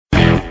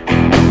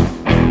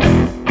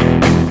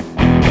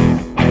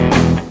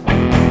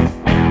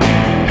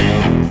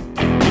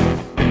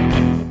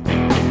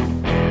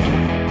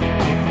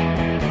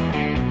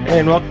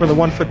and welcome to the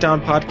One Foot Down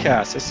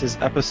podcast. This is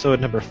episode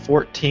number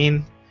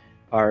 14,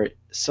 our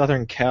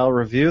Southern Cal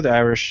review. The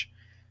Irish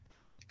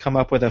come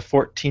up with a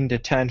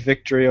 14-10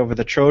 victory over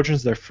the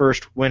Trojans, their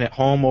first win at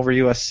home over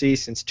USC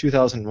since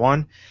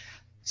 2001.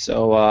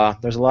 So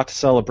there's a lot to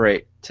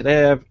celebrate.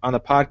 Today on the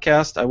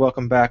podcast, I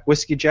welcome back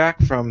Whiskey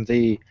Jack from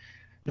the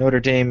Notre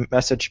Dame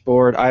message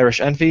board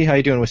Irish Envy. How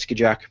you doing, Whiskey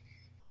Jack?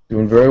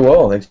 Doing very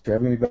well. Thanks for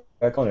having me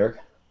back on, Eric.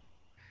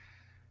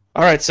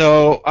 All right,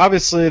 so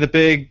obviously the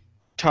big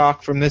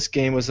talk from this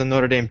game was the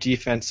Notre Dame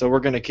defense, so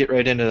we're going to get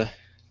right into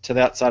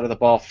that side of the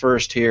ball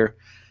first here.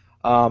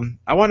 I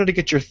wanted to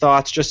get your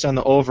thoughts just on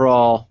the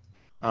overall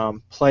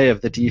play of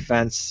the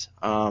defense.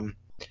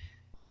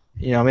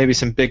 Maybe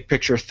some big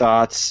picture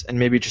thoughts, and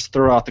maybe just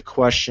throw out the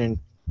question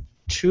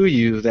to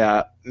you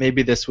that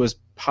maybe this was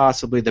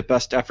possibly the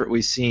best effort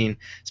we've seen,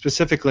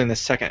 specifically in the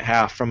second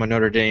half from a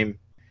Notre Dame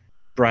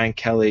Brian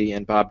Kelly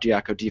and Bob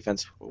Diaco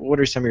defense. What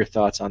are some of your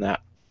thoughts on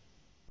that?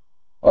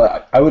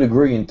 Well, I would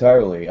agree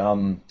entirely. I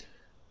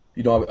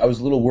was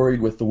a little worried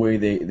with the way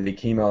they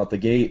came out the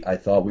gate. I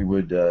thought we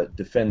would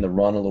defend the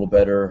run a little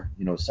better.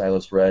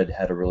 Silas Redd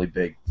had a really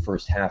big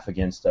first half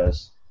against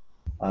us.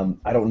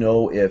 I don't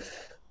know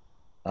if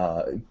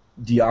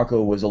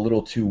Diaco was a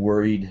little too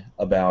worried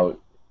about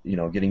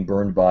getting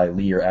burned by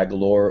Lee or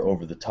Aguilar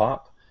over the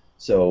top.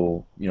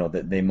 So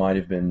that they might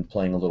have been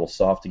playing a little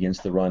soft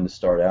against the run to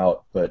start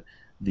out, but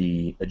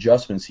the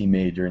adjustments he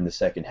made during the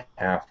second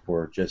half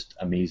were just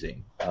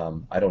amazing.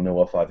 I don't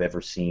know if I've ever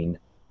seen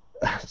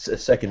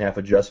second half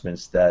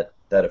adjustments that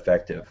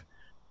effective,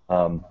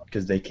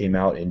 because they came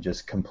out and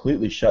just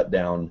completely shut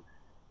down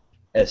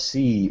SC,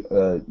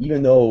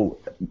 even though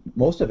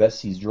most of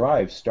SC's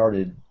drives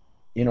started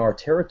in our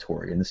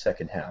territory in the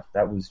second half.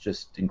 That was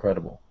just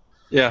incredible.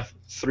 Yeah,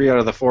 3 out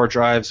of the 4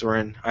 drives were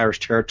in Irish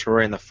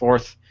territory, and the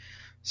fourth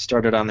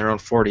started on their own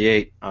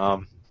 48.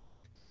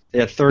 They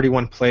had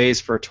 31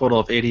 plays for a total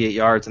of 88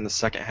 yards in the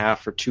second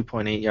half for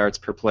 2.8 yards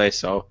per play,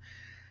 so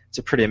it's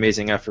a pretty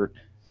amazing effort.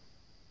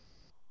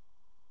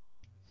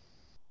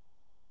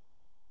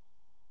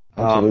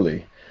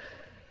 Absolutely.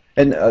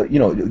 And,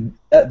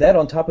 that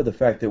on top of the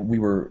fact that we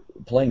were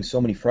playing so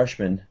many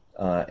freshmen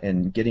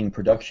and getting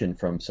production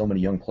from so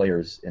many young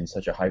players in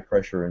such a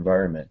high-pressure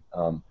environment,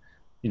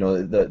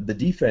 the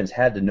defense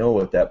had to know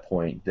at that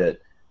point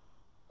that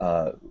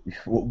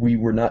we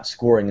were not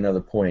scoring another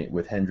point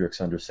with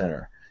Hendricks under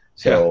center.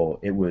 So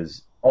It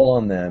was all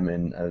on them,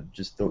 and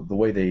just the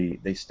way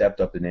they stepped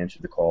up and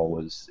answered the call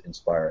was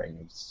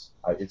inspiring.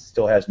 It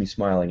still has me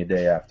smiling a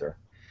day after.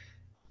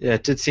 Yeah,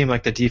 it did seem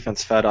like the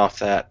defense fed off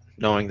that,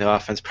 knowing the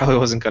offense probably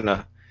wasn't going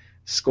to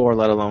score,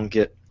 let alone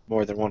get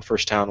more than one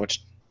first down,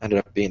 which ended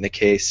up being the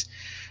case.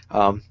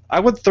 I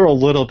would throw a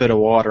little bit of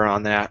water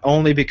on that,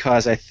 only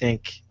because I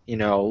think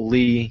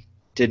Lee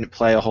didn't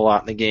play a whole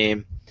lot in the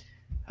game.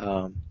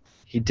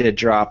 He did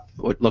drop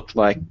what looked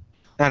like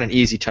not an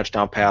easy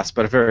touchdown pass,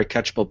 but a very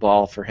catchable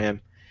ball for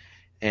him.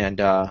 And,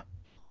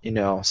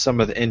 some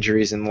of the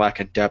injuries and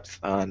lack of depth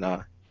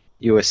on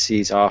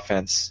USC's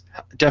offense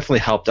definitely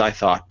helped, I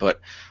thought.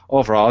 But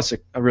overall, it's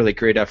a really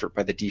great effort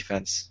by the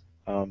defense.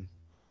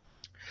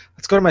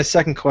 Let's go to my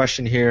second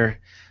question here.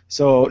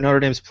 So Notre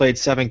Dame's played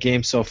 7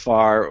 games so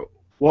far.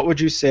 What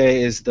would you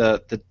say is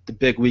the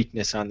big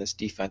weakness on this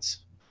defense?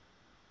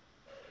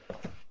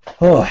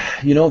 Oh,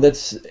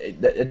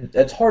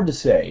 that's hard to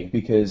say,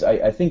 because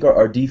I think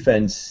our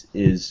defense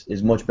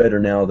is much better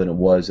now than it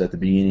was at the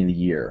beginning of the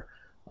year.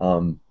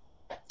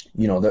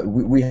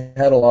 We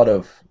had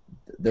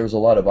there was a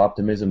lot of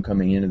optimism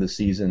coming into the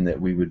season that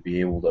we would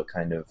be able to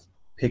kind of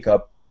pick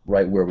up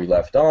right where we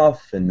left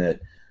off, and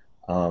that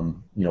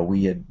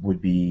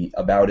would be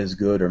about as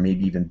good or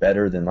maybe even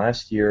better than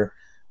last year.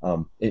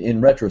 In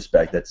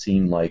retrospect, that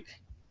seemed like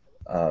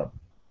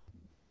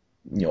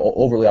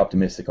overly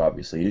optimistic,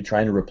 obviously. You're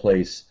trying to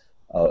replace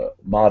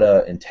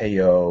Mata and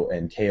Teo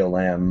and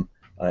KLM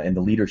and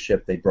the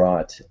leadership they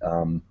brought,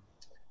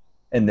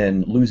 and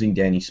then losing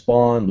Danny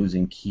Spawn,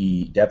 losing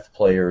key depth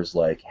players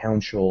like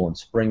Hounshall and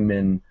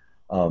Springman.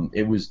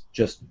 It was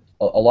just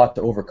a lot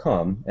to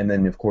overcome. And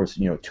then, of course,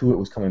 Tuitt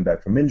was coming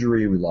back from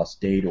injury. We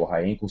lost Day to a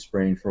high ankle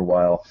sprain for a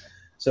while.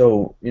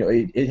 So,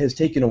 it has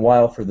taken a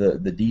while for the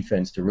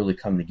defense to really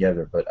come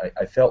together. But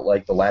I felt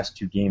like the last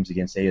 2 games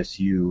against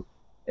ASU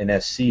and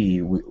SC,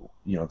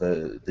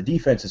 the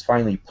defense is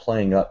finally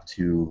playing up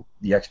to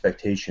the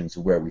expectations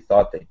of where we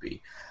thought they'd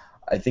be.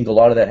 I think a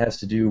lot of that has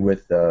to do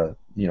with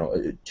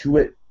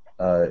Tuitt,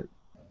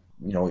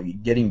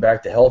 getting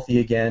back to healthy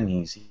again.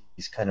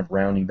 He's kind of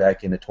rounding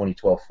back into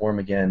 2012 form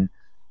again.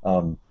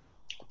 The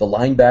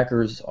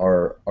linebackers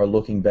are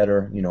looking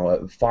better.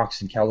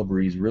 Fox and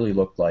Calabrese really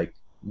looked like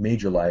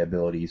major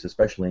liabilities,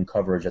 especially in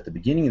coverage at the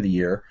beginning of the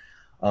year.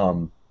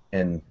 There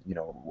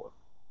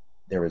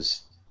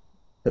was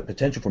the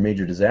potential for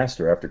major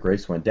disaster after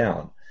Grace went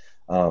down.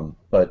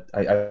 But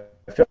I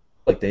felt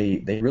like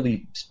they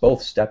really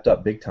both stepped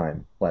up big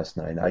time last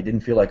night. I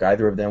didn't feel like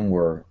either of them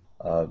were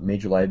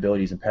major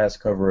liabilities in pass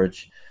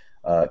coverage.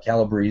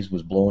 Calabrese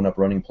was blowing up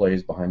running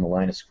plays behind the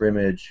line of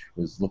scrimmage,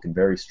 was looking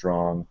very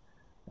strong.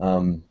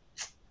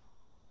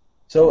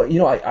 So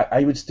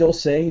I would still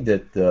say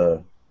that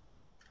the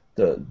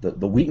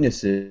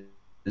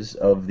weaknesses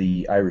of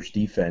the Irish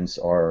defense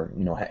are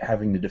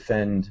having to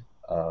defend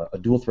a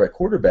dual threat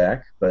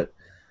quarterback, but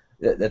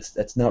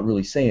that's not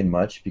really saying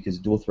much because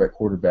dual threat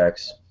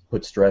quarterbacks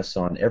put stress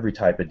on every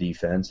type of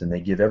defense and they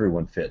give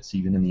everyone fits,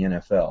 even in the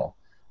NFL.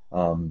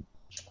 Um,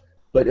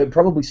 but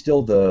probably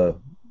still the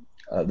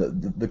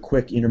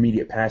quick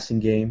intermediate passing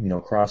game,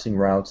 crossing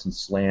routes and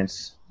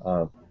slants,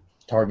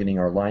 targeting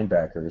our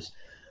linebackers,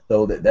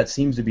 though that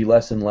seems to be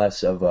less and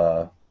less of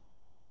a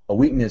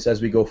weakness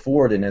as we go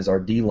forward and as our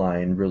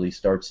D-line really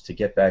starts to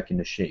get back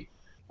into shape.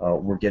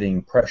 We're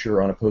getting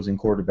pressure on opposing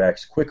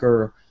quarterbacks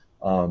quicker.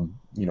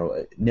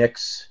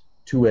 Nicks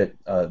to it,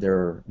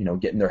 they're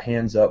getting their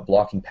hands up,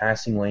 blocking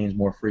passing lanes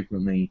more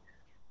frequently.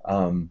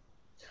 So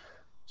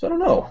I don't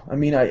know. I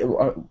mean,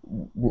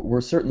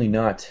 we're certainly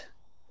not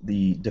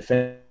the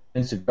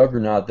defensive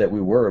juggernaut that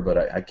we were, but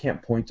I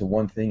can't point to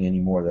one thing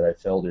anymore that I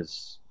felt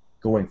is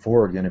going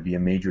forward going to be a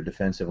major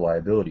defensive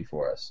liability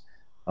for us.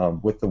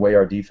 With the way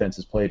our defense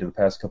has played in the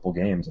past couple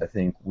games, I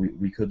think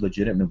we could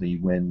legitimately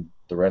win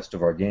the rest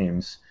of our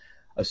games,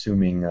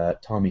 assuming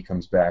Tommy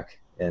comes back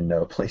and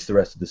plays the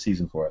rest of the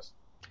season for us.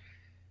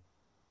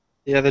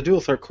 Yeah, the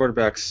dual threat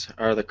quarterbacks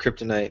are the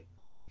kryptonite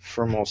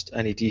for most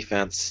any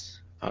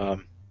defense.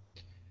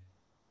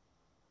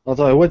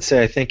 Although I would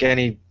say I think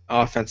any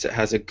offense that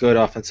has a good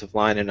offensive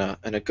line and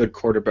a good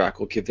quarterback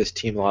will give this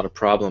team a lot of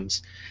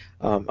problems.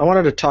 I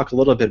wanted to talk a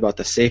little bit about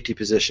the safety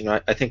position.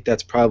 I think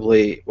that's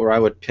probably where I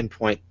would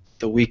pinpoint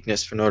the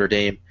weakness for Notre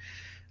Dame.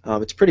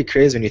 It's pretty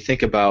crazy when you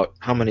think about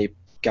how many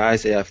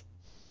guys they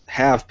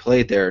have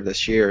played there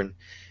this year. And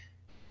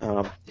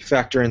you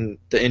factor in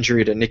the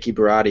injury to Nicky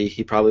Barati,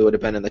 he probably would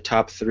have been in the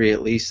top 3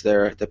 at least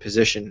there at the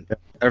position.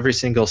 Every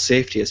single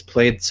safety has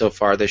played so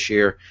far this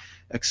year,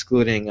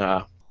 excluding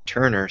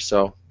Turner.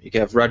 So you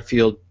have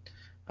Redfield,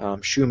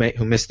 Shoemate,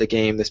 who missed the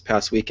game this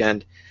past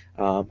weekend.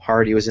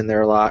 Hardy was in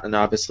there a lot, and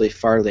obviously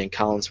Farley and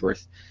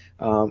Collinsworth.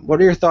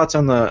 What are your thoughts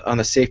on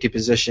the safety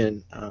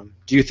position?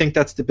 Do you think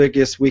that's the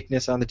biggest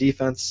weakness on the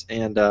defense?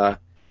 And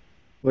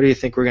what do you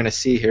think we're going to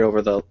see here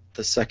over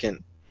the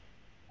second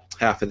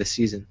half of the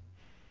season?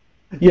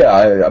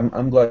 Yeah,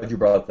 I'm glad you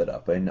brought that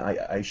up, and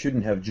I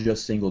shouldn't have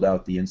just singled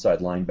out the inside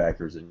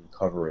linebackers in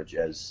coverage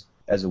as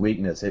a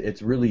weakness.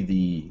 It's really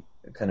the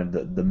kind of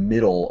the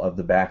middle of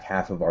the back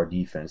half of our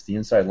defense. The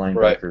inside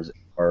linebackers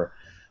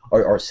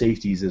are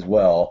safeties as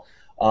well.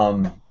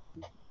 And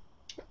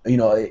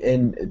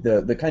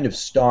the kind of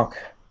stock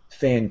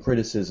fan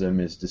criticism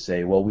is to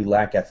say, well, we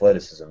lack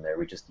athleticism there.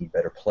 We just need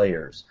better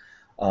players.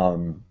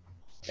 And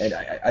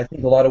I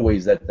think a lot of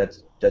ways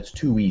that's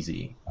too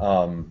easy.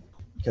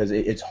 Because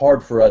it's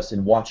hard for us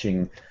in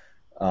watching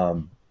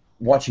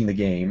the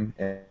game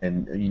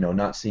and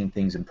not seeing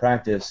things in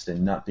practice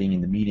and not being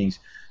in the meetings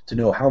to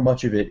know how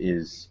much of it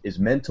is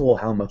mental,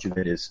 how much of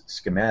it is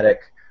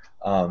schematic.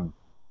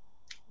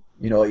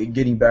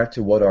 Getting back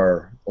to what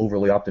our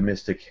overly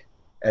optimistic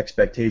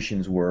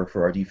expectations were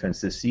for our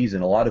defense this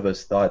season, a lot of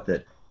us thought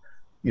that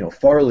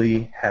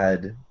Farley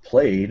had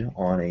played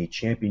on a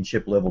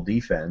championship level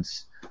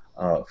defense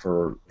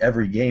for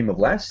every game of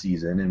last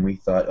season, and we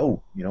thought,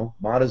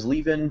 Mata's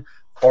leaving,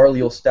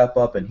 Farley will step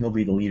up and he'll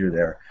be the leader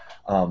there.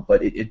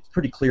 But it's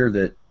pretty clear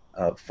that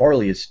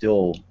Farley is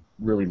still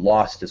really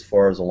lost as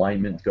far as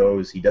alignment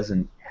goes. He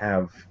doesn't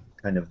have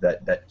kind of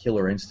that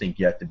killer instinct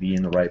yet to be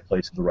in the right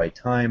place at the right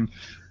time.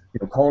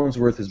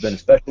 Collinsworth has been a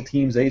special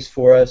teams ace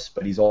for us,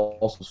 but he's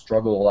also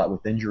struggled a lot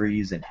with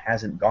injuries and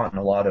hasn't gotten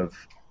a lot of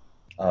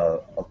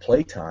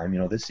play time.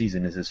 This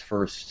season is his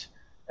first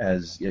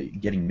as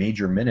getting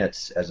major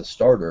minutes as a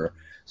starter.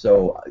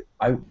 So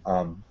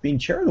being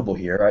charitable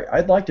here,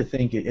 I'd like to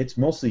think it's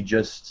mostly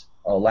just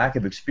a lack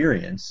of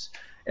experience,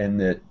 and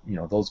that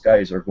those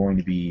guys are going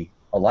to be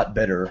a lot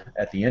better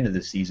at the end of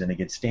the season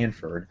against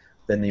Stanford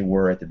than they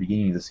were at the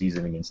beginning of the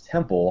season against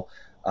Temple.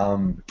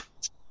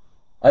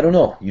 I don't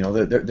know.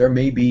 There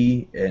may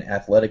be an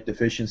athletic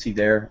deficiency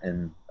there,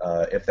 and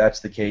if that's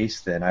the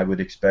case, then I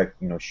would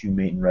expect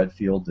Shoemate and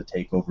Redfield to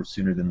take over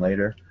sooner than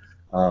later.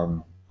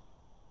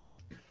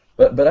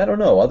 But I don't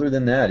know. Other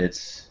than that,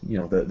 it's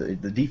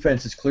the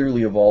defense is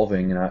clearly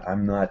evolving, and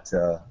I'm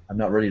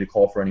not ready to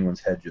call for anyone's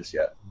head just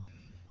yet.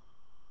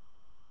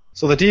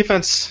 So the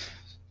defense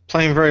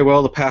playing very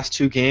well the past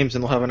 2 games,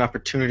 and they'll have an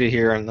opportunity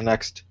here in the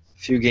next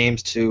few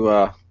games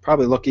to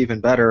probably look even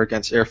better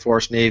against Air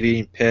Force,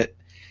 Navy, Pitt,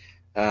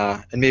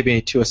 and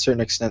maybe to a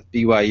certain extent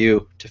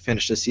BYU to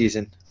finish the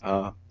season.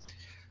 We'll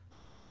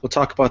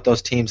talk about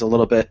those teams a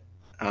little bit.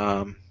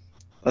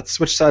 Let's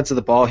switch sides of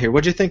the ball here.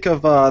 What do you think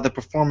of the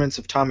performance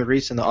of Tommy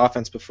Rees in the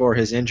offense before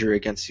his injury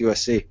against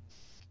USC?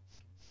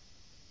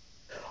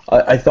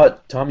 I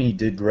thought Tommy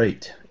did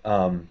great.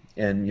 And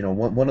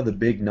one of the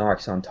big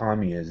knocks on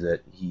Tommy is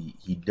that he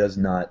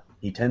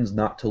tends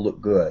not to look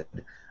good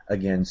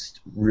against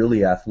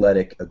really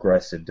athletic,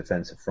 aggressive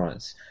defensive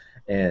fronts.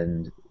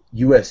 And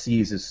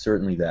USC's is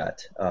certainly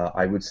that.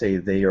 I would say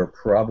they are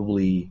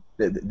arguably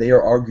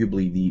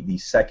the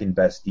second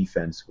best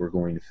defense we're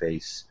going to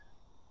face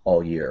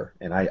all year,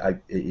 and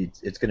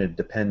it's going to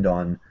depend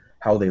on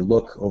how they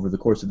look over the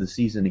course of the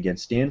season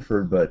against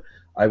Stanford. But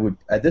I would,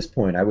 at this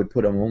point, I would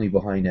put them only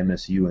behind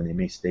MSU, and they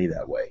may stay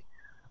that way.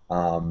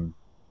 Um,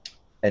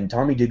 and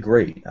Tommy did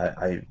great.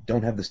 I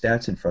don't have the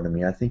stats in front of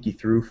me. I think he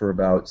threw for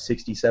about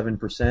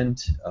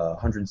 67%,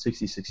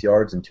 166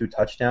 yards and 2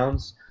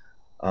 touchdowns.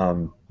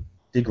 Um,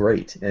 did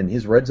great, and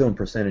his red zone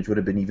percentage would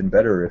have been even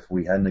better if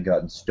we hadn't have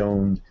gotten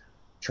stoned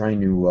trying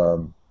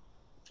to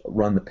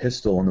run the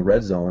pistol in the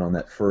red zone on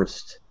that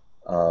first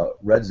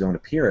red zone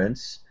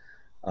appearance.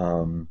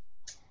 Um,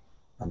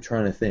 I'm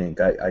trying to think.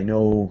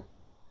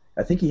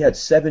 I think he had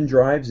 7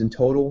 drives in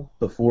total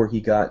before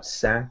he got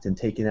sacked and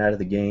taken out of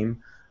the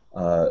game.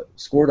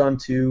 Scored on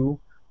 2.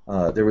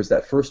 There was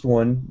that first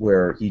one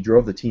where he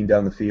drove the team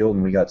down the field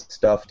and we got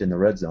stuffed in the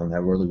red zone.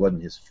 That really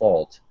wasn't his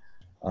fault.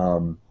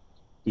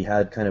 He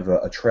had kind of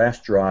a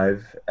trash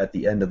drive at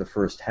the end of the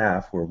first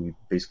half where we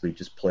basically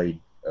just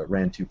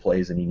ran 2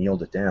 plays and he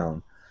nailed it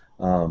down.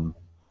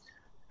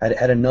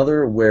 Had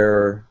another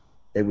where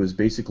it was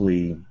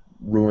basically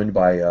ruined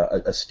by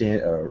a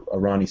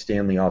Ronnie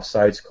Stanley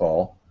offsides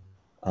call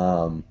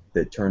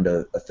that turned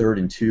a 3rd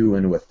and 2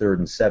 into a 3rd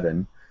and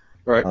 7.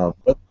 Right.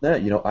 But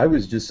that, I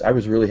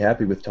was really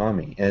happy with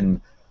Tommy, and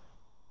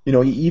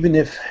even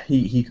if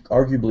he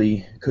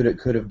arguably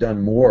could have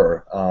done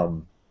more.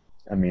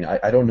 I mean,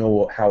 I don't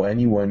know how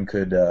anyone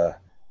could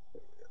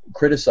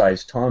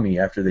criticize Tommy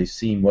after they've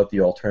seen what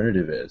the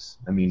alternative is.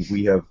 I mean,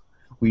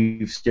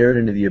 we've stared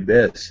into the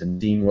abyss and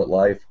seen what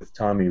life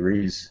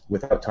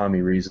without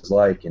Tommy Rees is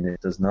like, and it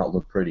does not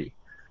look pretty.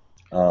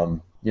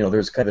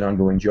 There's kind of an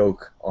ongoing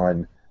joke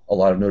on a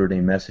lot of Notre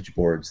Dame message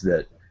boards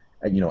that,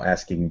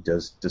 asking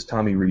does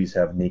Tommy Rees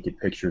have naked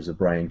pictures of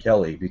Brian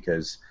Kelly,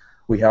 because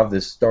we have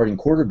this starting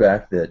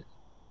quarterback that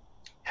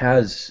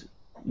has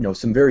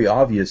some very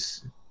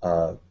obvious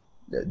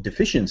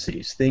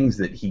deficiencies, things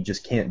that he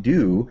just can't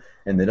do,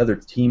 and that other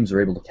teams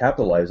are able to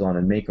capitalize on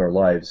and make our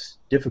lives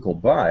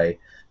difficult by.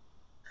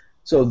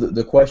 So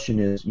the question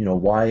is,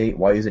 why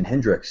isn't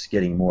Hendricks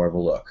getting more of a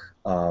look?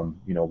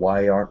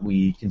 Why aren't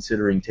we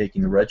considering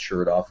taking the red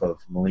shirt off of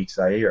Malik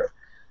Zaire?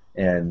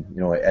 And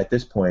at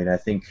this point, I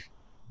think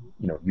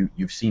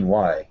you've seen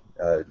why.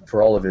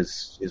 For all of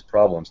his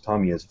problems,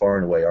 Tommy is far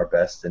and away our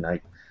best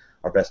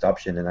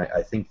option, and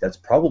I think that's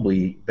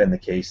probably been the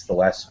case the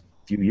last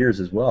few years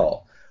as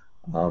well.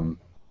 I don't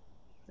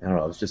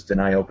know. It was just an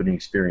eye-opening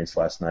experience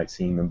last night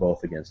seeing them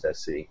both against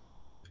SC.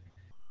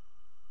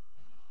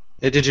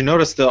 Did you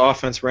notice the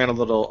offense ran a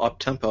little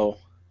up-tempo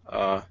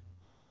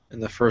in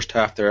the first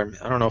half there?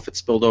 I don't know if it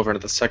spilled over into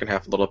the second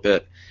half a little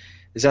bit.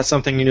 Is that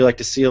something you'd like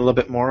to see a little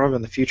bit more of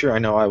in the future? I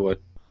know I would.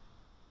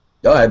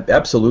 Yeah,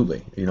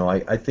 absolutely.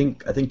 I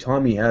think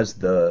Tommy has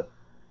the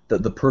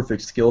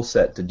perfect skill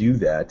set to do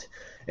that,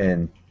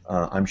 and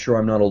I'm sure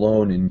I'm not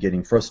alone in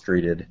getting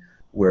frustrated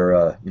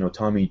where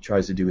Tommy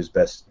tries to do his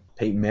best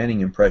Peyton Manning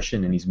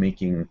impression, and he's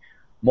making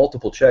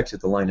multiple checks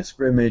at the line of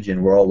scrimmage,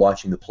 and we're all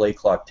watching the play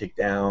clock tick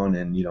down,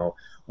 and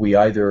we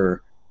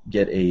either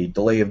get a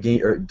delay of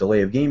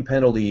game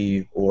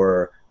penalty,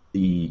 or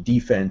the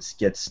defense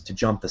gets to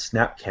jump the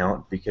snap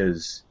count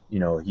because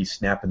he's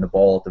snapping the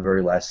ball at the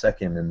very last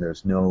second, and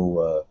there's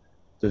no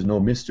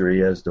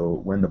mystery as to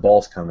when the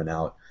ball's coming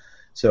out.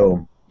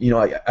 So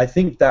I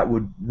think that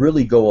would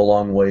really go a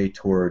long way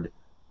toward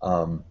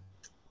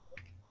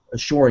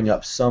shoring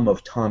up some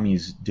of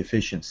Tommy's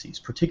deficiencies,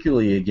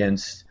 particularly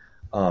against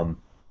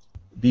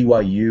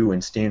BYU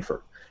and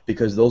Stanford,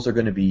 because those are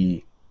going to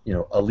be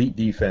elite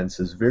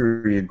defenses,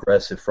 very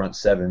aggressive front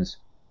sevens,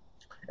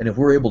 and if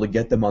we're able to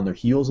get them on their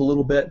heels a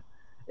little bit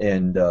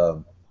and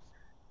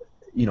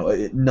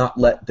not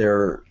let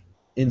their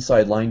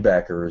inside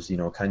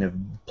linebackers kind of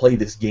play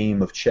this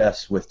game of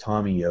chess with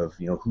Tommy of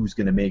who's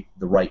going to make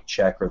the right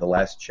check or the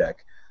last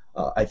check,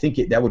 I think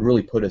that would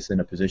really put us in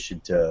a position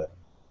to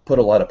put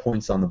a lot of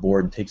points on the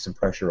board and take some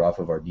pressure off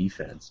of our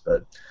defense.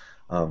 But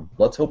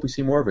let's hope we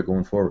see more of it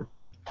going forward.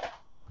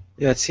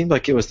 Yeah, it seemed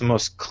like it was the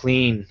most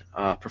clean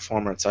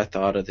performance, I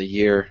thought, of the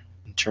year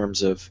in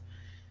terms of,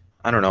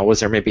 I don't know, was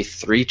there maybe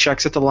 3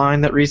 checks at the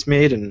line that Rees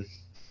made, and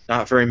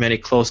not very many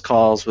close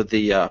calls with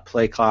the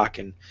play clock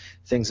and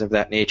things of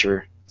that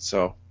nature.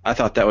 So I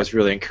thought that was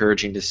really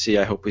encouraging to see.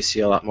 I hope we see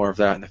a lot more of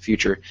that in the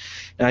future.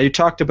 Now, you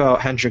talked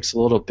about Hendricks a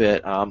little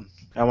bit. I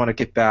want to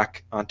get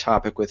back on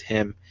topic with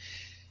him.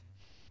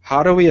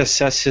 How do we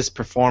assess his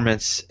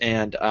performance?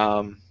 And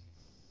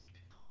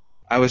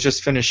I was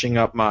just finishing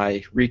up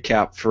my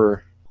recap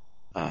for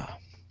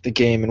the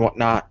game and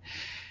whatnot,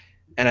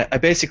 and I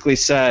basically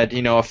said,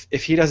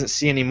 if he doesn't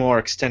see any more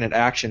extended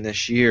action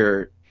this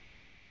year,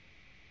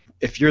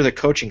 if you're the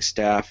coaching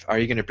staff, are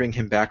you going to bring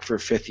him back for a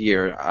 5th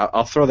year?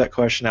 I'll throw that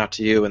question out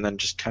to you, and then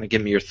just kind of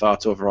give me your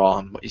thoughts overall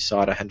on what you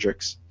saw out of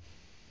Hendricks.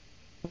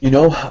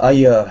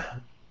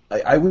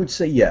 I would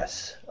say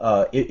yes,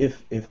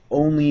 if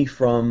only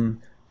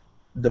from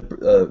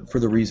for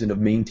the reason of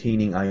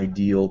maintaining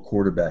ideal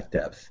quarterback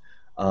depth.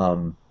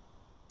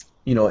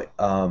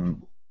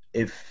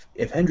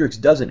 If Hendricks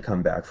doesn't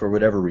come back for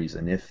whatever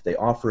reason, if they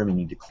offer him and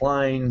he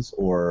declines,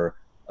 or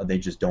they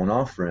just don't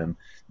offer him,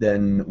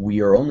 then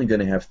we are only going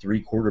to have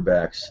 3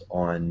 quarterbacks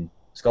on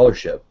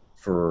scholarship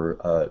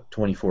for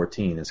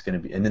 2014. It's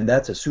going to be, and then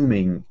that's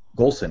assuming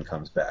Golson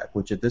comes back,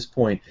 which at this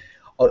point,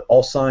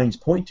 all signs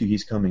point to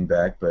he's coming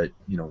back. But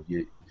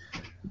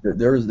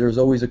there's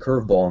always a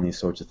curveball in these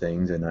sorts of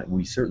things, and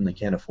we certainly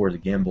can't afford to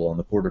gamble on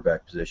the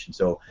quarterback position.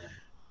 So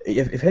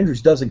if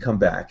Hendricks doesn't come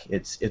back,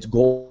 it's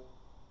Golson,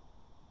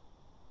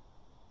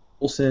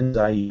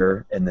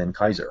 Zaire, and then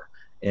Kaiser.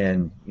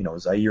 And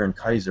Zaire and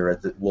Kaiser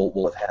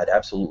will have had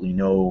absolutely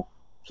no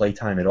play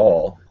time at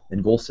all,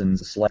 and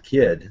Golson's a select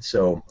kid.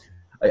 So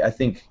I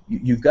think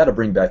you've got to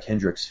bring back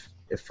Hendricks,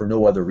 if for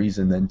no other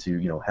reason than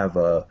to have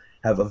a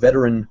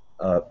veteran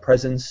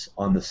presence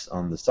on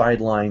the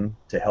sideline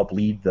to help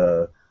lead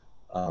the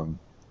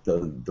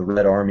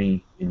Red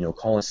Army,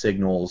 calling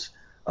signals.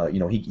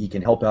 He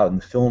can help out in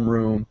the film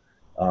room.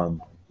 The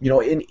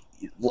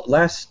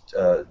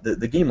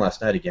game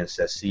last night against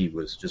SC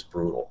was just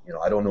brutal.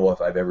 I don't know if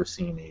I've ever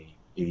seen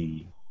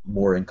a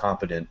more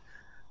incompetent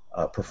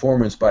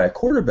performance by a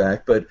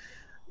quarterback, but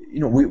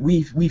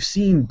we've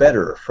seen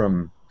better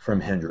from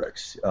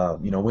Hendricks.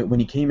 When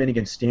he came in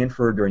against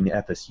Stanford during the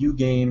FSU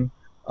game,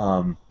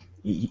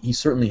 he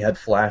certainly had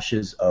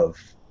flashes of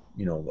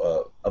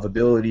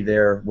ability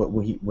there.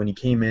 When he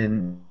came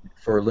in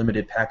for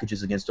limited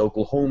packages against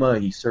Oklahoma,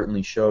 he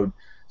certainly showed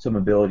some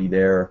ability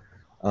there.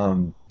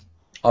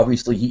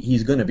 Obviously,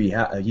 he's going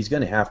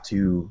to have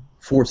to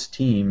force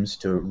teams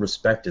to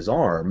respect his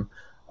arm,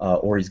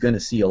 or he's going to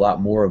see a lot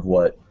more of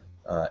what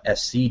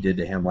SC did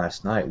to him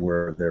last night,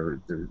 where they're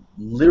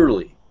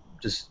literally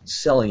just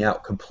selling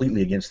out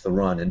completely against the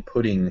run and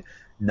putting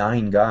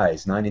 9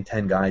 and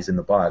 10 guys in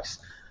the box.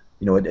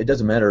 It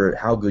doesn't matter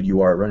how good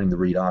you are at running the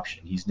read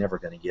option. He's never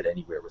going to get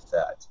anywhere with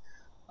that.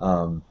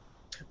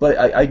 But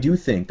I do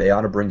think they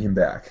ought to bring him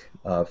back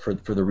for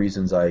the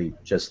reasons I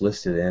just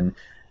listed. And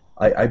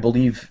I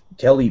believe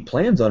Kelly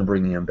plans on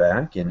bringing him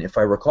back. And if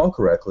I recall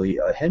correctly,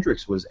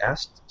 Hendricks was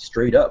asked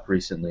straight up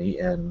recently,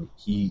 and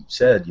he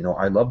said,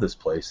 I love this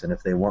place, and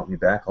if they want me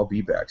back, I'll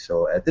be back.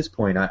 So at this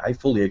point, I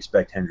fully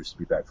expect Hendricks to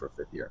be back for a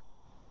 5th year.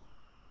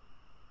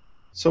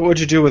 So what would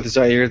you do with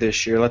Zaire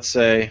this year? Let's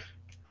say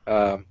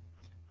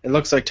it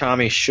looks like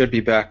Tommy should be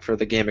back for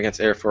the game against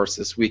Air Force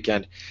this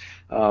weekend.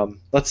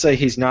 Let's say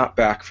he's not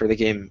back for the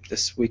game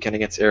this weekend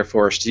against Air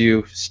Force. Do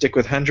you stick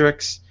with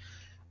Hendricks?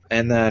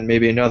 And then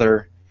maybe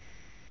another,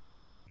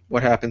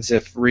 what happens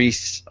if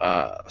Reese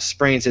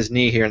sprains his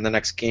knee here in the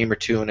next game or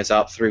 2 and is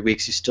out 3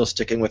 weeks? You still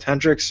sticking with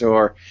Hendricks,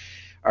 or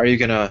are you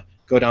going to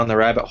go down the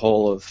rabbit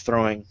hole of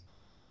throwing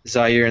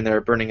Zaire in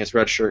there, burning his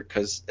red shirt?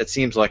 Because it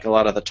seems like a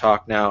lot of the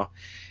talk now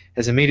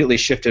has immediately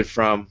shifted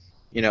from,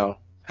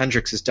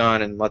 Hendricks is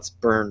done and let's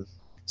burn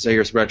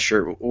Zaire's red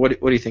shirt. What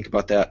do you think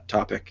about that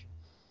topic?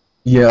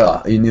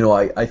 Yeah,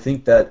 I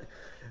think that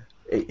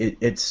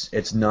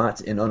it's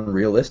not an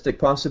unrealistic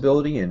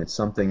possibility, and it's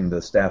something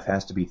the staff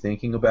has to be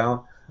thinking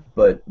about.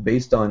 But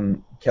based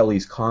on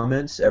Kelly's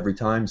comments, every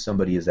time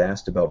somebody is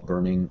asked about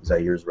burning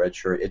Zaire's red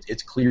shirt,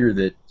 it's clear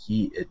that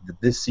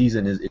this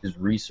season is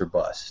Reese or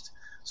bust.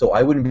 So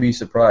I wouldn't be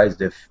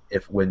surprised if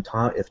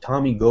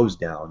Tommy goes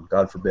down,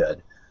 God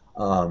forbid.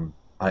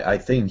 I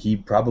think he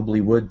probably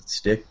would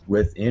stick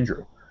with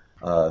Andrew.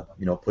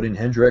 Put in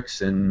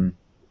Hendricks and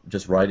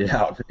just ride it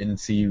out and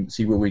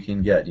see what we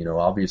can get.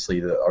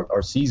 Obviously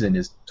our season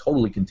is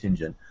totally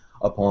contingent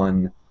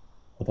upon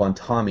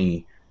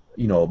Tommy,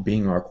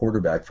 being our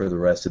quarterback for the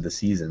rest of the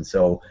season.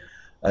 So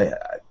I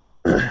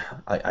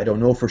don't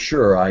know for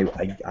sure.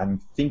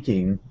 I'm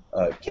thinking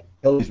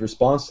Kelly's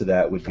response to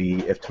that would be,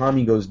 if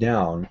Tommy goes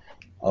down,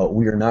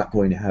 we are not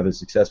going to have a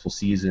successful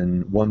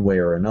season one way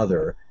or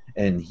another,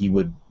 and he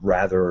would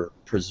rather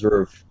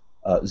preserve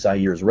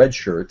Zaire's red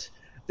shirt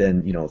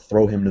than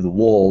throw him to the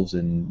wolves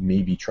and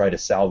maybe try to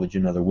salvage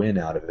another win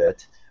out of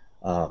it,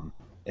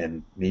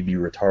 and maybe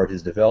retard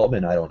his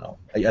development. I don't know.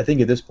 I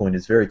think at this point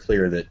it's very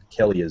clear that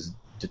Kelly is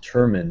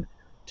determined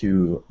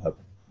to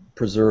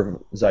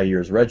preserve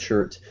Zaire's red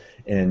shirt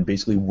and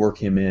basically work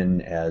him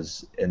in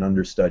as an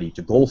understudy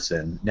to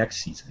Golson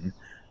next season,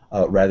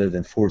 rather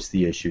than force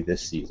the issue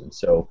this season.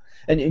 So,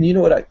 and you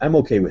know what? I'm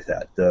okay with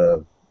that.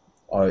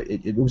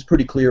 It was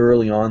pretty clear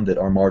early on that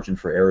our margin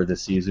for error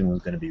this season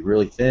was going to be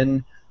really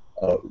thin.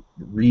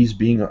 Reese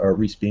being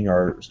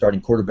our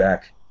starting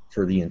quarterback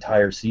for the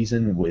entire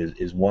season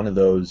is one of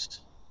those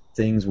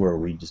things where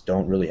we just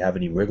don't really have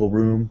any wiggle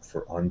room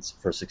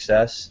for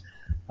success.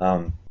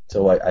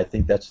 So I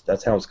think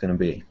that's how it's going to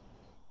be.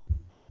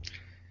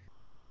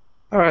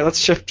 All right, let's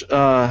shift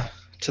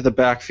to the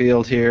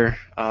backfield here.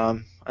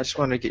 I just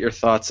wanted to get your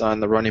thoughts on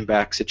the running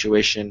back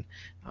situation.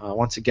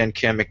 Once again,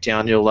 Cam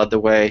McDaniel led the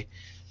way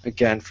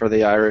again for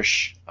the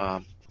Irish.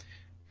 Let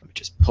me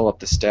just pull up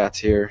the stats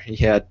here. He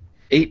had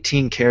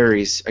 18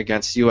 carries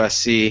against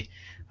USC.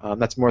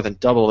 That's more than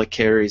double the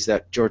carries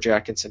that George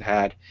Atkinson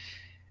had.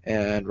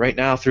 And right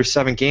now, through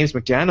 7 games,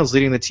 McDaniel's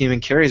leading the team in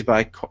carries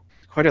by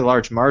quite a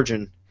large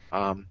margin.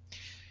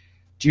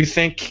 Do you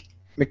think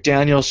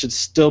McDaniel should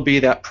still be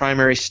that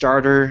primary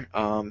starter,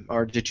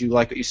 or did you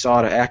like what you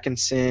saw to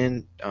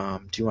Atkinson?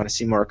 Do you want to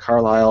see more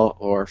Carlisle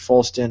or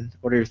Folston?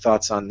 What are your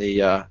thoughts on the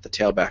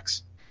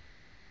tailbacks?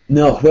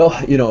 No, well,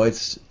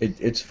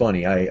 it's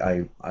funny.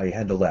 I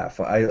had to laugh.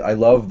 I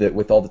love that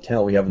with all the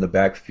talent we have in the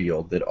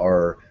backfield, that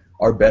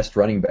our best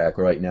running back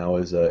right now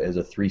is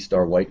a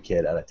 3-star white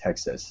kid out of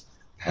Texas.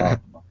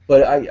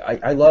 But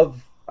I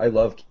love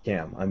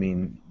Cam. I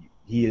mean,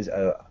 he is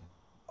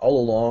all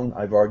along.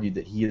 I've argued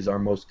that he is our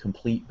most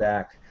complete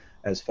back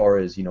as far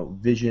as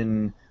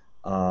vision,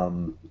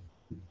 being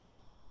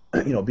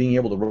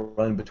able to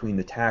run between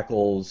the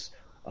tackles,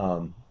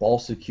 ball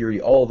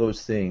security, all of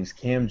those things.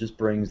 Cam just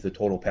brings the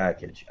total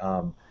package.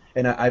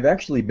 And I've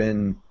actually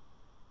been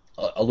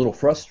a little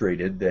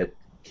frustrated that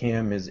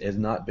Cam has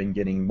not been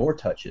getting more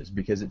touches,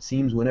 because it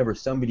seems whenever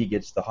somebody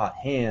gets the hot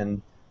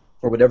hand,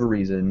 for whatever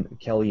reason,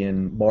 Kelly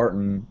and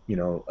Martin,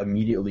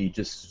 immediately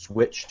just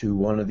switch to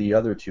one of the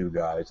other two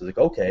guys. It's like,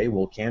 okay,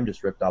 well, Cam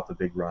just ripped off a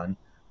big run.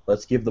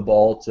 Let's give the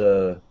ball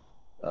to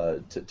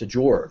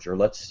George, or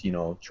let's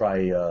try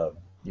a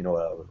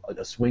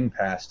swing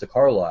pass to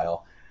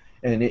Carlisle,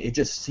 and it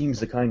just seems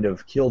to kind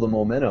of kill the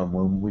momentum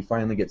when we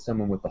finally get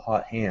someone with the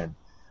hot hand.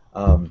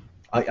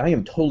 I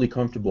am totally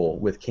comfortable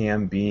with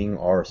Cam being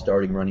our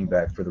starting running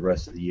back for the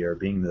rest of the year,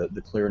 being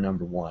the clear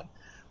number one.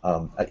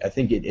 I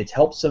think it's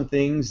helped some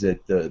things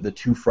that the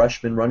two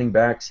freshman running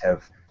backs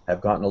have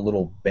gotten a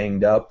little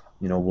banged up.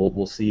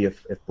 We'll see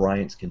if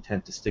Bryant's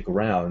content to stick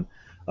around,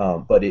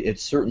 but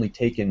it's certainly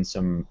taken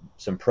some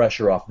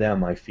pressure off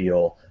them, I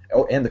feel,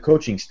 and the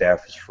coaching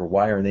staff, for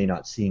why are they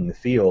not seeing the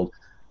field.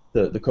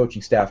 The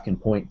coaching staff can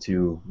point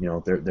to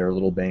they're a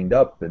little banged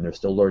up and they're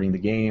still learning the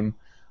game.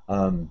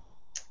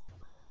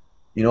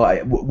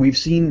 We've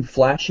seen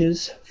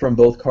flashes from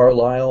both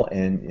Carlisle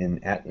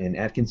and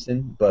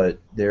Atkinson, but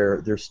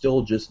they're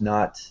still just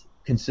not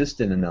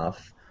consistent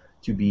enough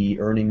to be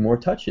earning more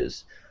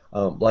touches.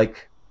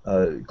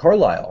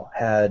 Carlisle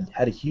had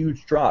a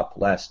huge drop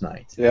last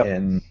night, Yep.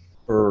 And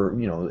for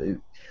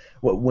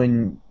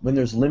when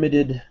there's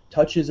limited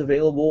touches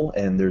available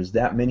and there's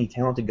that many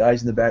talented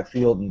guys in the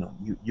backfield,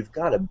 you've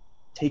got to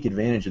take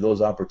advantage of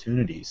those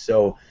opportunities.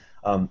 So,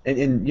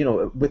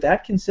 with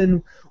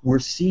Atkinson, we're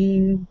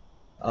seeing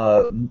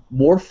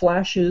more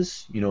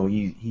flashes.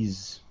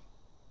 He's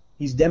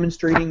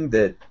demonstrating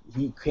that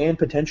he can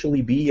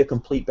potentially be a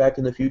complete back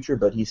in the future,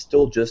 but he's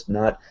still just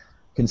not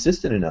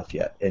consistent enough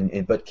yet.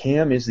 But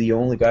Cam is the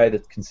only guy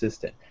that's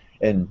consistent.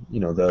 And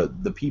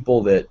the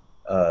people that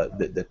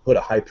put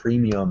a high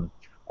premium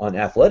on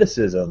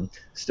athleticism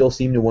still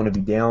seem to want to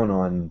be down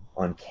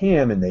on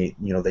Cam, and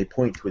they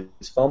point to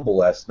his fumble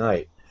last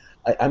night.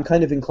 I'm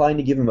kind of inclined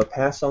to give him a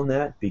pass on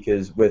that,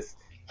 because with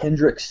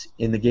Hendricks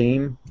in the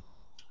game,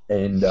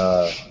 and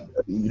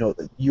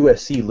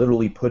USC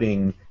literally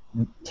putting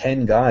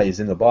 10 guys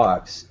in the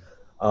box,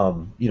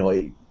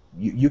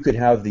 you could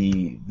have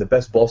the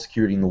best ball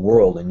security in the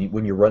world, and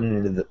when you're running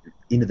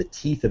into the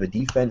teeth of a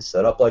defense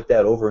set up like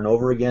that over and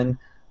over again,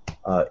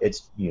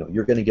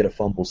 you're going to get a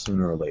fumble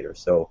sooner or later.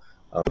 So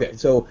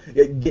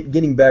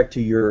getting back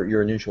to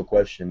your initial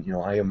question,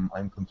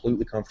 I'm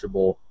completely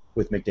comfortable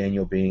with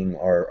McDaniel being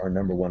our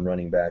number one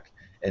running back,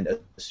 and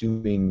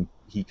assuming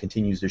he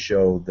continues to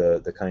show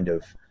the kind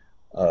of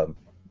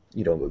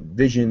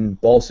vision,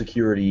 ball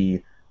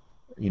security,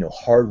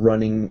 hard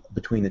running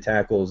between the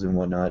tackles and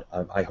whatnot.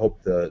 I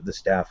hope the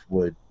staff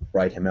would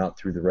ride him out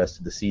through the rest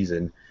of the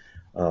season,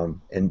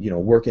 and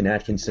work in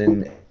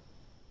Atkinson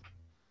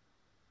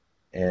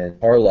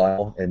and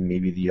Carlisle and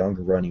maybe the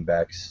younger running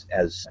backs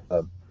as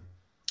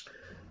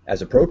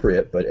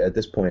appropriate. But at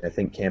this point, I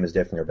think Cam is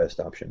definitely our best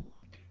option.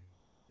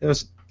 It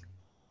was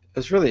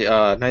really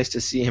nice to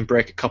see him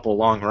break a couple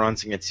long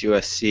runs against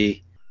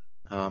USC.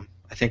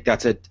 I think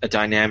that's a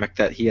dynamic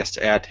that he has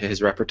to add to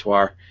his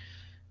repertoire.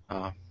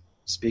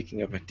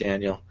 Speaking of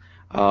McDaniel,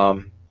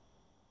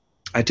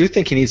 I do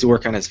think he needs to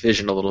work on his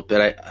vision a little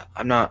bit.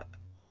 I'm not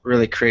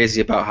really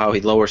crazy about how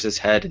he lowers his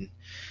head and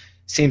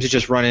seems to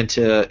just run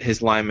into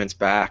his linemen's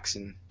backs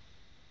and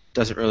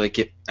doesn't really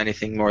get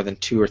anything more than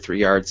 2 or 3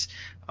 yards.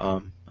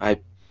 I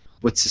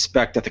would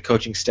suspect that the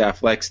coaching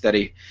staff likes that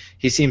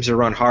he seems to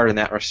run hard in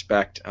that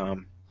respect.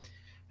 And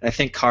I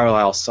think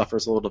Carlisle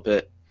suffers a little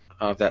bit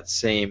of that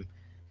same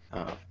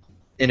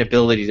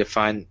inability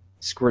to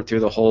squirt through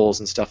the holes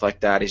and stuff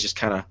like that. He's just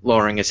kind of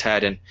lowering his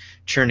head and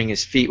churning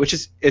his feet, which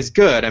is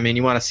good. I mean,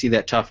 you want to see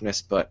that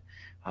toughness, but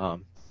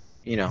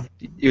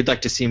you'd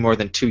like to see more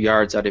than 2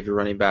 yards out of your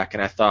running back.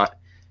 And I thought,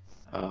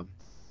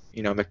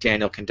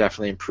 McDaniel can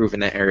definitely improve in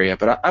that area.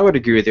 But I would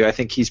agree with you. I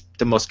think he's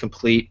the most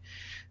complete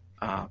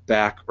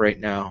back right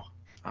now.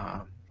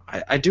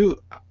 I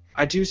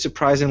do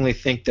surprisingly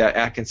think that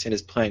Atkinson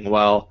is playing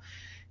well,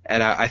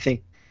 and I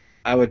think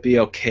I would be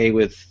okay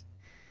with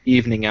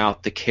evening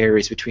out the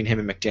carries between him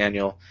and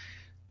McDaniel.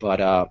 But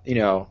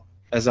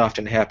as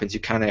often happens, you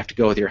kind of have to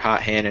go with your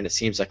hot hand, and it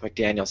seems like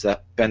McDaniel's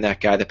been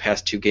that guy the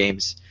past 2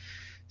 games.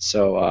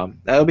 So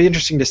that'll be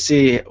interesting to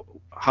see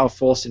how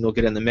Folston will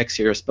get in the mix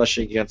here,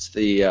 especially against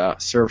the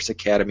service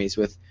academies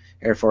with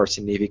Air Force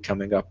and Navy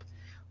coming up.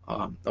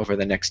 over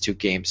the next 2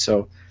 games.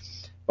 So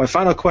my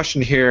final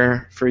question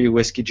here for you,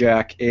 Whiskey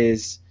Jack,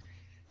 is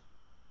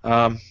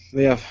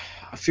we have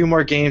a few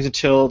more games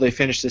until they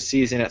finish the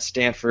season at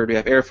Stanford. We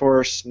have Air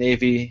Force,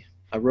 Navy,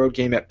 a road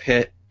game at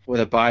Pitt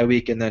with a bye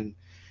week, and then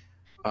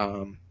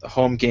a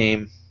home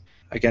game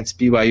against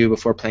BYU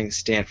before playing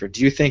Stanford.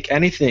 Do you think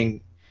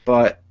anything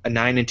but a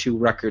 9-2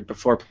 record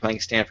before playing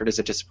Stanford is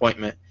a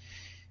disappointment?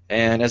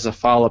 And as a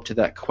follow-up to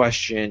that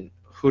question,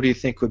 who do you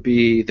think would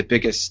be the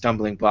biggest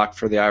stumbling block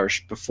for the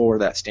Irish before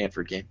that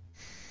Stanford game?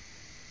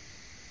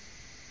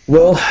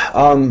 Well,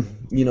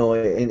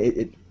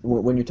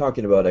 when you're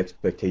talking about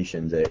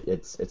expectations,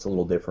 it's a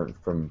little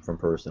different from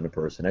person to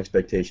person.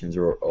 Expectations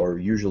are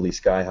usually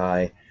sky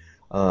high,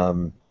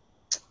 and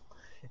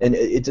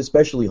it's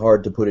especially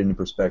hard to put it in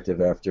perspective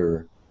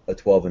after a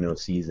 12-0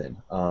 season.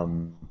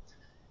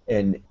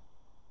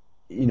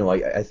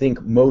 I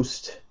think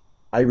most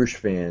Irish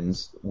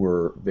fans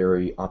were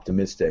very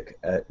optimistic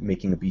at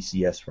making a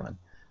BCS run.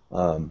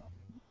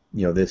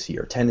 This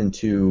year,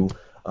 10-2.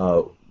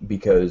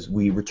 Because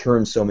we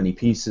returned so many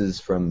pieces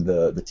from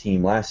the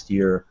team last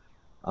year.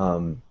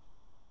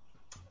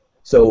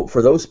 So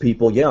for those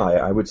people,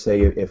 I would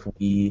say if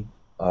we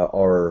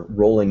are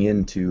rolling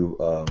into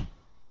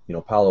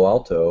Palo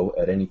Alto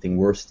at anything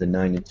worse than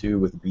 9-2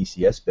 with a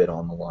BCS bid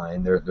on the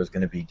line, there's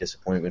going to be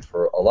disappointment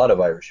for a lot of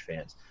Irish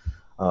fans.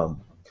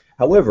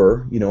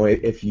 However,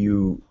 if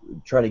you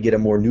try to get a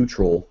more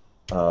neutral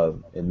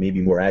and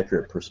maybe more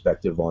accurate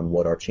perspective on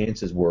what our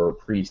chances were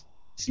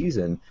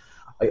pre-season,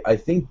 I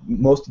think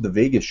most of the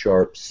Vegas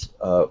sharps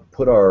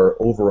put our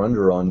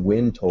over/under on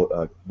win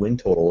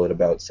total at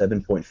about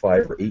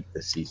 7.5 or 8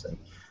 this season,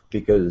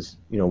 because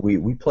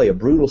we play a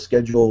brutal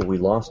schedule. We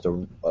lost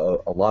a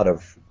lot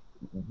of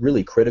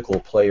really critical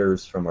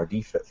players from our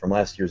from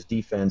last year's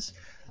defense.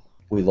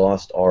 We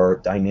lost our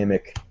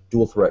dynamic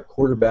dual threat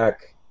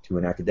quarterback to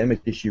an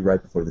academic issue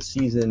right before the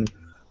season.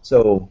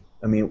 So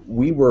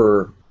we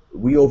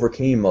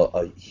overcame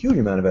a huge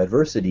amount of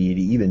adversity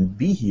to even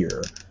be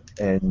here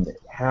and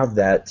have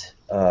that,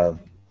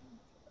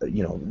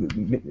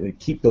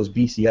 keep those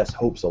BCS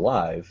hopes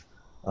alive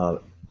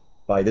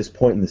by this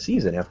point in the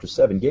season after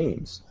 7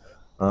 games.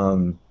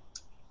 I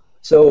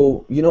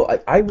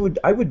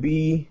would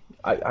be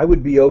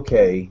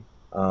okay.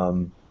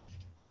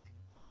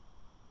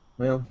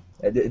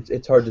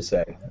 It's hard to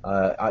say.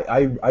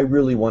 I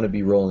really want to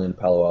be rolling in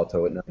Palo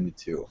Alto at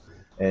 9-2,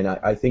 and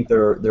I think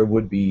there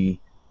would be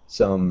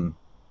some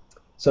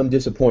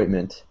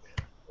disappointment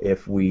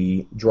if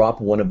we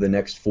drop one of the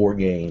next 4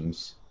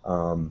 games,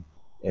 and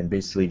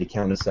basically to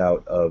count us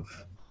out of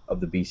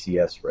the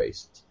BCS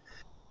race.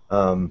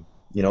 Now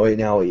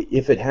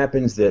if it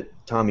happens that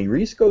Tommy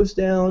Rees goes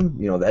down,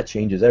 that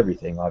changes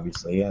everything.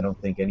 Obviously, I don't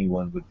think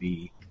anyone would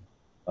be.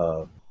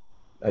 That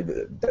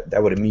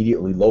would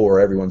immediately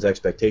lower everyone's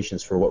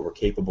expectations for what we're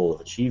capable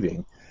of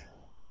achieving.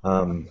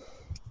 And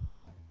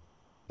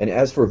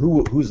as for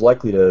who's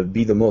likely to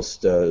be the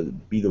most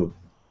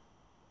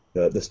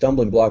the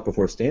stumbling block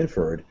before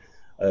Stanford,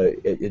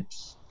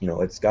 it's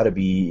got to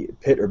be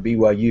Pitt or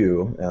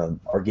BYU.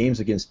 Our games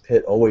against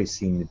Pitt always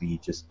seem to be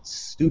just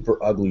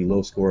super ugly,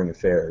 low-scoring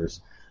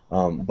affairs.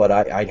 But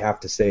I'd have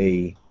to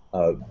say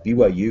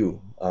BYU,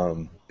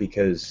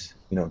 because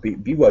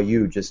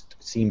BYU just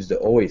seems to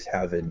always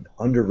have an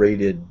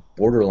underrated,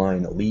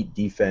 borderline elite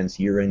defense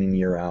year in and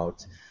year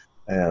out.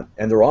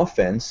 And their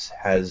offense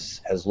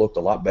has looked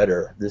a lot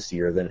better this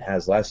year than it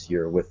has last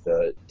year with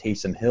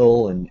Taysom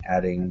Hill and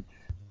adding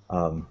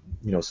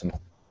some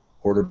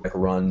quarterback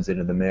runs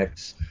into the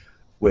mix,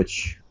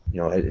 which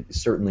it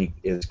certainly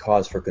is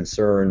cause for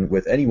concern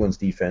with anyone's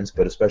defense,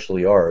 but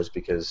especially ours,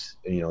 because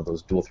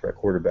those dual threat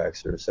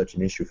quarterbacks are such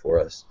an issue for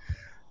us.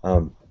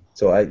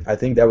 So I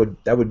think that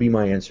would be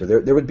my answer.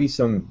 There would be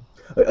some,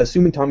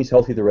 assuming Tommy's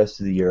healthy the rest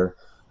of the year,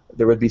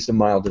 there would be some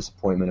mild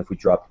disappointment if we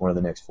dropped one of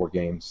the next 4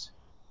 games.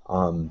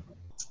 And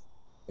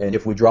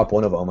if we drop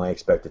one of them, I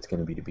expect it's going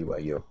to be to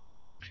BYU.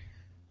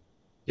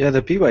 Yeah,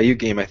 the BYU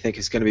game I think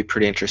is going to be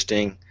pretty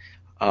interesting.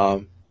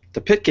 The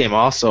Pitt game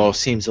also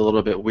seems a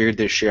little bit weird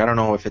this year. I don't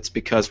know if it's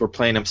because we're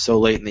playing them so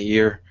late in the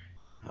year.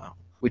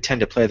 We tend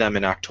to play them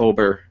in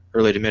October,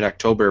 early to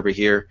mid-October every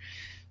year,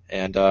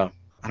 and I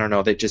don't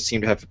know, they just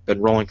seem to have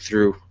been rolling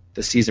through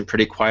the season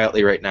pretty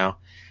quietly right now.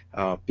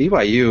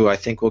 BYU, I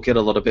think we'll get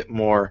a little bit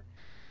more,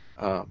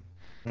 we'll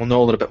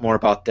know a little bit more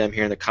about them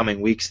here in the coming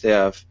weeks. They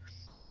have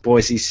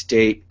Boise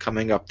State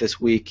coming up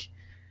this week,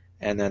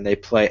 and then they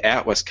play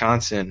at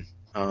Wisconsin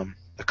a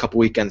couple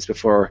weekends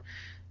before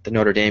the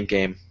Notre Dame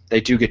game. They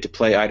do get to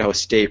play Idaho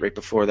State right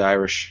before the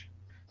Irish,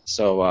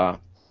 so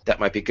that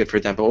might be good for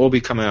them. But we'll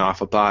be coming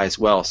off a bye as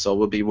well, so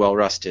we'll be well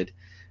rested.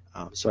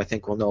 So I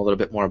think we'll know a little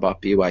bit more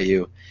about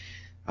BYU.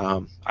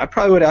 I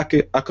probably would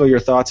echo your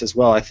thoughts as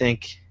well. I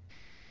think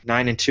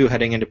 9-2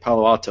 heading into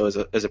Palo Alto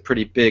is a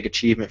pretty big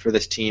achievement for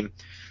this team,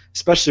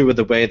 especially with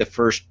the way the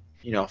first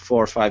 4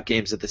 or 5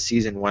 games of the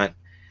season went.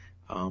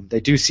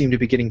 They do seem to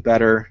be getting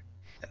better,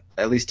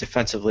 at least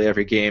defensively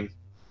every game.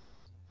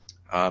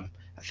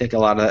 I think a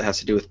lot of that has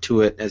to do with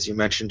Tuitt, as you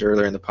mentioned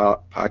earlier in the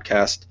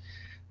podcast.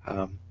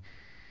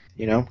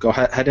 go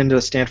head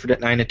into Stanford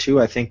at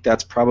 9-2. I think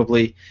that's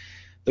probably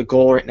the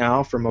goal right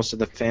now for most of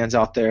the fans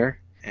out there,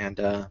 and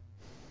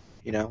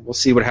we'll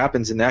see what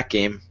happens in that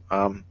game.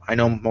 I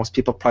know most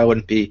people probably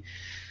wouldn't be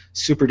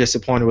super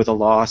disappointed with a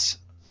loss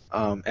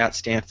at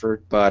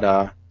Stanford,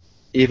 but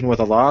even with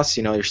a loss,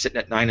 you're sitting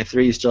at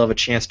 9-3. You still have a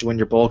chance to win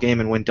your bowl game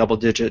and win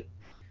double-digit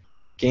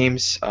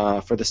games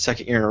for the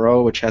second year in a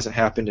row, which hasn't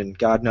happened in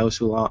God knows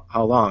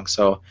how long.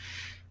 So,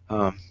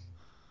 I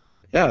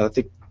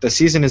think the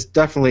season has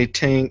definitely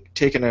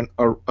taken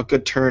a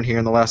good turn here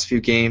in the last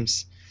few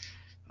games.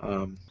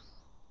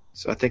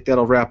 So I think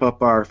that'll wrap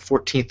up our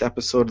 14th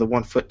episode of the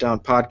One Foot Down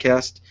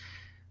podcast.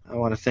 I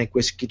want to thank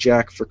Whiskey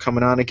Jack for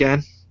coming on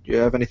again. Do you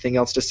have anything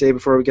else to say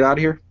before we get out of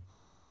here?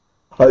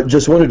 I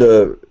just wanted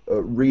to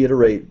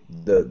reiterate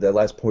the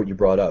last point you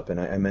brought up, and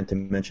I meant to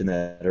mention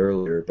that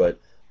earlier. But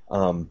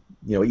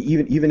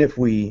even if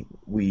we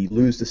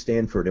lose to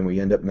Stanford and we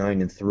end up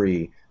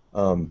 9-3,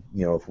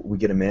 if we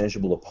get a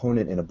manageable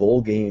opponent in a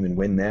bowl game and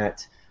win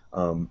that,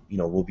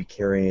 we'll be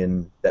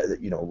carrying that.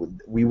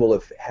 We will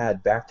have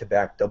had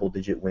back-to-back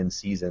double-digit win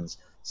seasons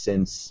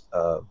since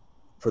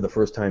for the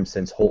first time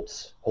since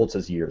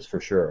Holtz's years for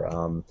sure.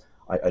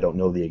 I don't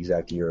know the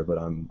exact year, but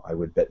I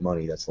would bet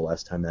money that's the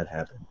last time that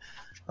happened.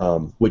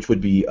 Which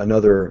would be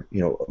another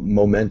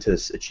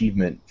momentous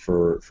achievement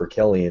for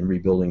Kelly in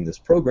rebuilding this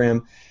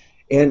program,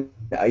 and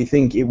I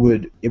think it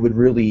would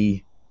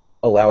really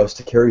allow us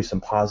to carry some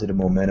positive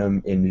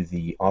momentum into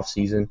the off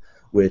season,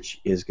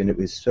 which is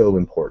so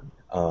important.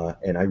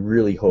 And I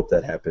really hope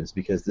that happens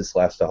because this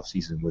last off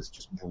season was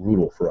just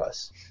brutal for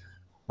us.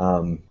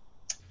 I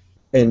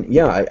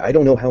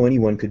don't know how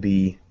anyone could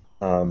be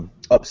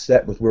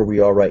upset with where we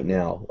are right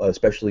now,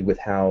 especially with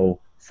how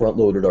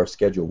front-loaded our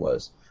schedule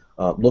was.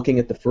 Looking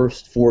at the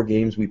first 4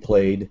 games we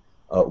played,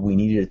 we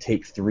needed to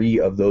take 3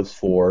 of those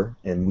 4,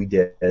 and we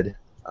did.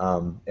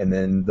 And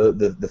then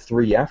the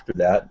 3 after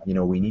that,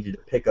 we needed to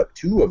pick up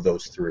 2 of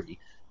those 3,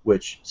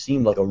 which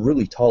seemed like a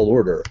really tall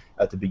order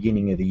at the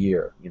beginning of the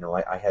year.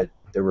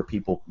 There were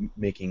people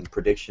making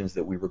predictions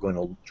that we were going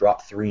to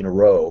drop 3 in a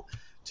row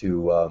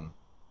to,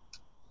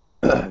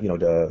 I'm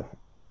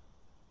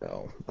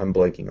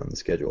blanking on the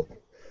schedule.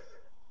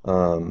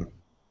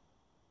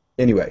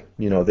 Anyway,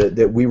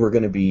 that we were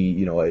going to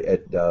be,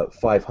 at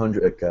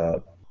 500,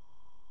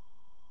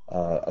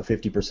 a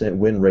 50%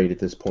 win rate at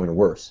this point or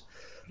worse.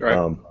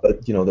 Right.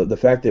 But the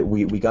fact that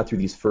we got through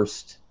these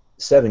first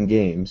 7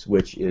 games,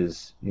 which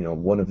is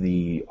one of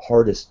the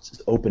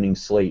hardest opening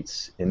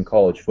slates in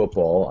college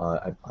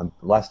football.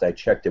 Last I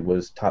checked, it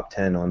was top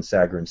 10 on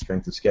Sagarin's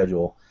strength of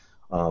schedule.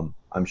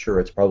 I'm sure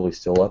it's probably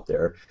still up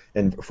there.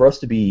 And for us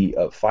to be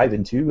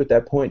 5-2 at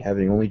that point,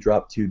 having only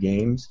dropped 2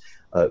 games,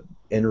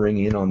 entering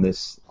in on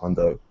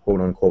the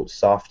quote unquote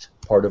soft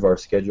part of our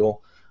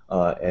schedule,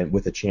 and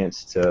with a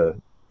chance to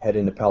head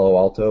into Palo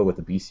Alto with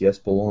the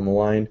BCS Bowl on the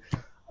line.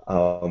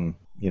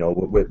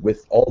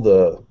 With all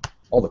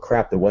the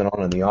crap that went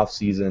on in the off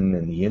season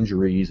and the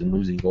injuries and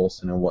losing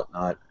Golston and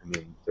whatnot,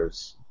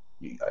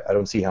 I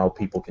don't see how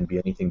people can be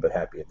anything but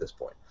happy at this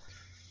point.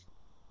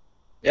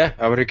 Yeah,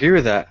 I would agree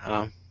with that.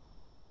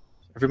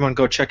 Everyone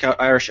go check out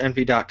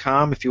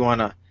IrishEnvy.com if you want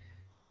to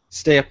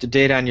stay up to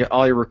date on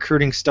all your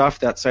recruiting stuff.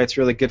 That site's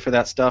really good for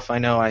that stuff. I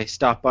know I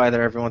stop by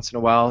there every once in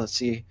a while to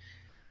see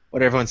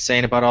what everyone's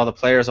saying about all the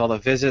players, all the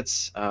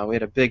visits. We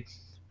had a big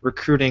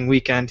recruiting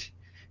weekend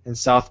in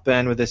South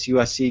Bend with this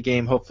USC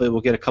game. Hopefully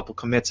we'll get a couple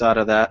commits out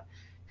of that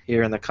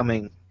here in the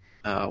coming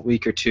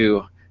week or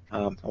two.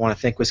 I want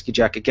to thank Whiskey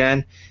Jack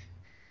again.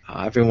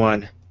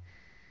 Everyone,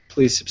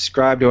 please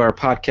subscribe to our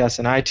podcast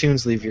on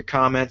iTunes, leave your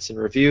comments and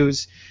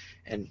reviews,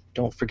 and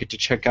don't forget to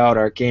check out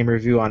our game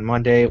review on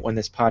Monday when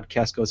this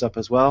podcast goes up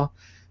as well.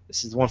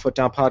 This is the One Foot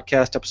Down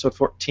Podcast, episode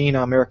 14.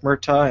 I'm Eric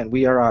Murtaugh, and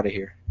we are out of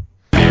here.